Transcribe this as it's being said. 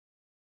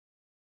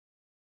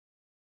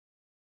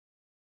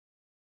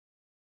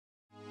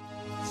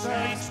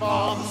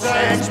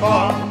sex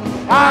bomb.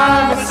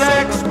 I'm a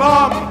sex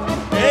bomb.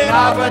 In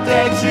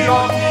Aberdeen,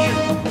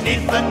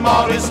 Ethan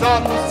Morris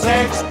done.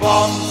 Sex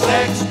bomb,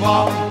 sex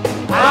bomb.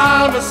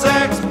 I'm a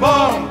sex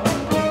bomb.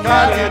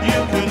 Carrion,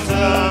 you can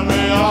turn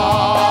me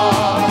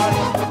on.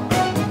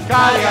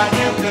 Carrion,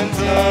 you can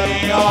turn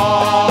me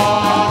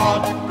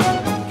on.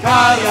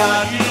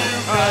 Carrion, you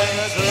can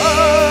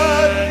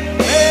turn me on.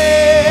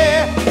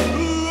 Yeah!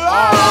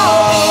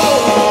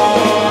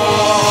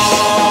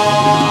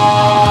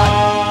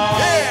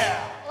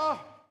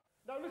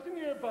 Now listen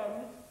here,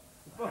 Bums.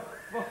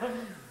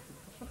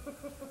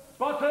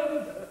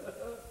 Buttons.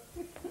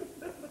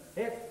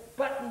 It's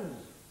buttons.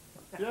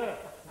 Yeah.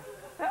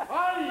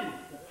 Aye,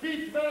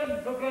 feet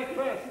men for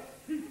breakfast.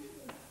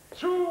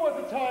 2 at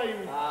a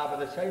time. Ah, but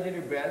the size of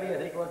your belly, I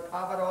think we'll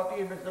Pavarotti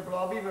and Mr.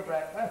 Blobby for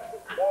breakfast.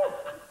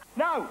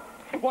 Now,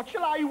 what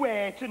shall I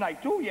wear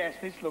tonight? Oh, yes,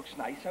 this looks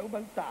nice. How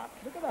about that?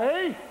 Look at that.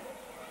 Hey,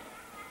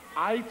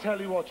 I tell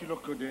you what you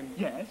look good in.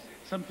 Yes?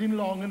 Something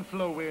long and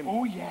flowing.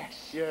 Oh,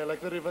 yes. Yeah,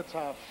 like the River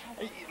Taff.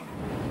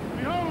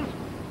 Behold!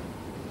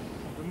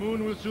 The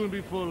moon will soon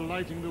be full,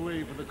 lighting the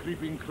way for the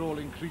creeping,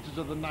 crawling creatures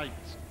of the night.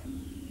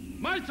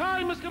 My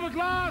time has come at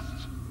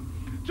last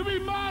to be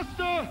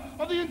master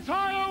of the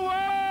entire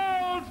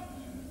world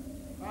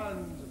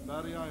and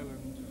Barry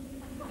Island.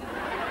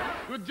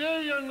 Good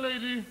day, young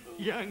lady.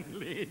 Young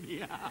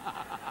lady.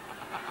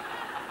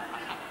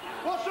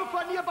 What's so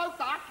funny about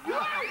that?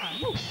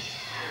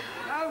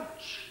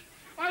 Ouch!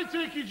 I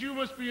take it you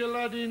must be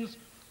Aladdin's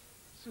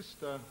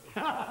sister.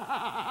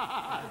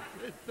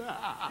 Sister.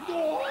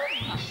 No!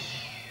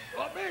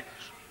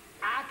 Rubbish!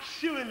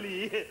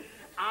 Actually,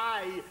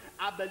 I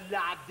am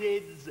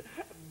Aladdin's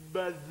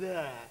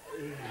mother.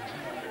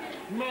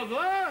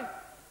 Mother?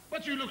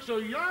 But you look so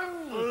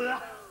young.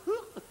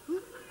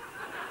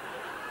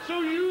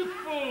 So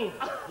youthful.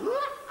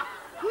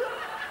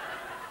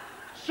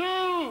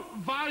 So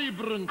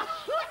vibrant.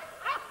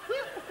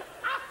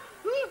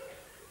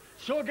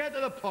 So get to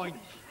the point.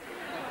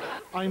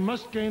 I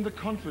must gain the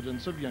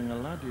confidence of young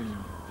Aladdin.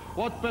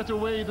 What better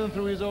way than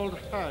through his old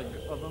hag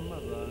of a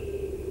mother?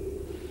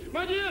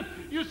 My dear,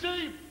 you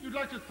say you'd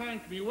like to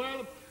thank me.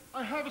 Well,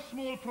 I have a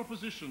small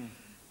proposition.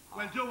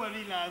 Well, don't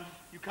worry, love.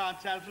 You can't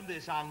tell from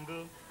this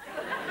angle.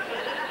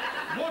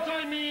 What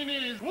I mean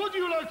is, would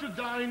you like to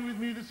dine with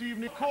me this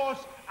evening? Of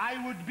course,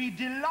 I would be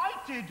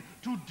delighted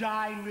to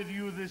dine with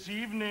you this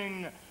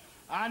evening.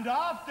 And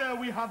after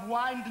we have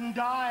wined and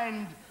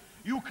dined,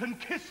 you can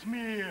kiss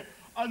me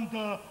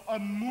under a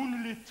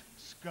moonlit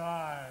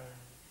sky.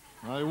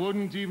 I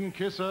wouldn't even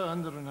kiss her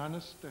under an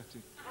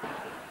anesthetic.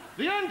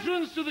 The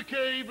entrance to the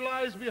cave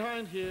lies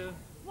behind here.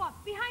 What,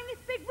 behind this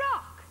big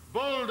rock?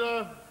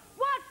 Boulder.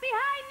 What,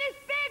 behind this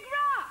big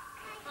rock?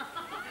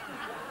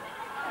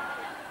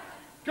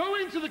 Go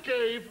into the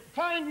cave,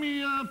 find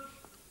me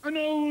an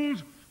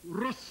old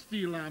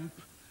rusty lamp.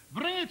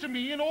 Bring it to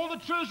me and all the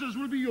treasures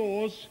will be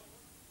yours.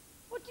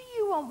 What do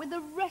you want with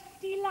a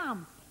rusty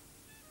lamp?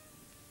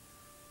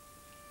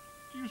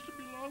 It used to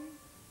belong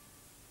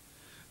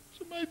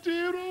to my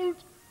dear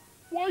old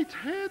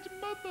white-haired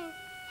mother.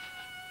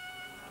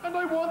 And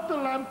I want the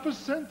lamp for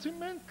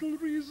sentimental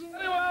reasons.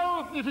 Very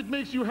well, if it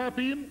makes you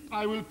happy,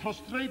 I will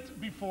prostrate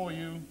before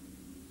you.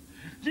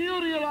 Do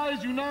you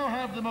realize you now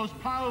have the most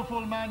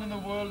powerful man in the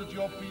world at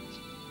your feet?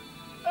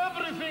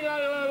 Everything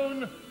I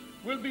own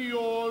will be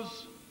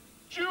yours.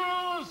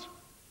 Jewels,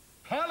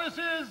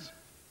 palaces,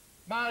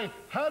 my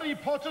Harry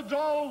Potter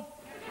doll.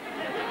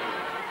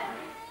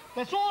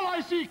 That's all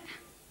I seek,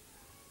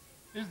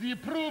 is the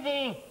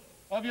approval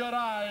of your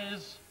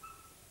eyes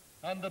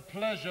and the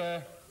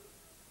pleasure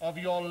of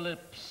your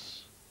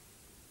lips.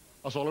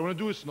 That's all I want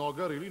to do is snog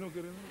her, really, not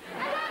get in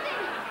there.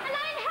 Aladdin,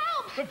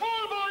 help! The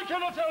fool boy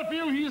cannot help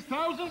you. He is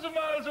thousands of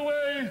miles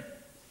away.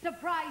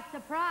 Surprise,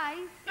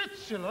 surprise. It's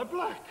Cilla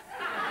Black.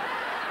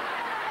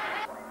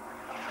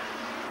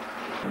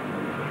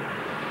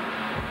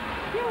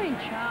 You're in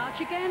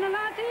charge again,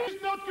 Aladdin.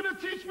 She's not going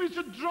to teach me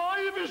to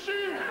drive, is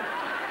she?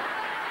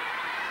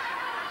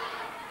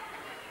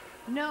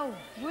 No,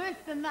 worse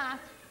than that.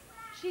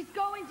 She's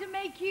going to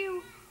make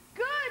you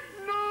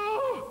good.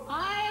 No!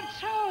 I have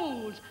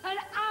told, and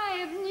I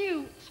have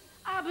newt.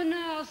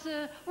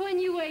 Abanasa, when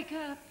you wake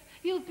up,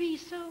 you'll be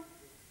so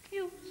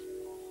cute.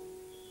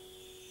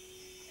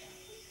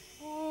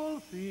 All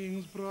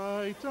things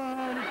bright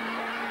and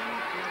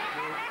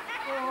beautiful,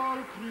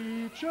 all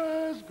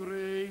creatures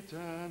great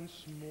and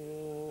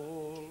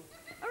small.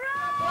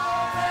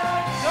 Hurrah!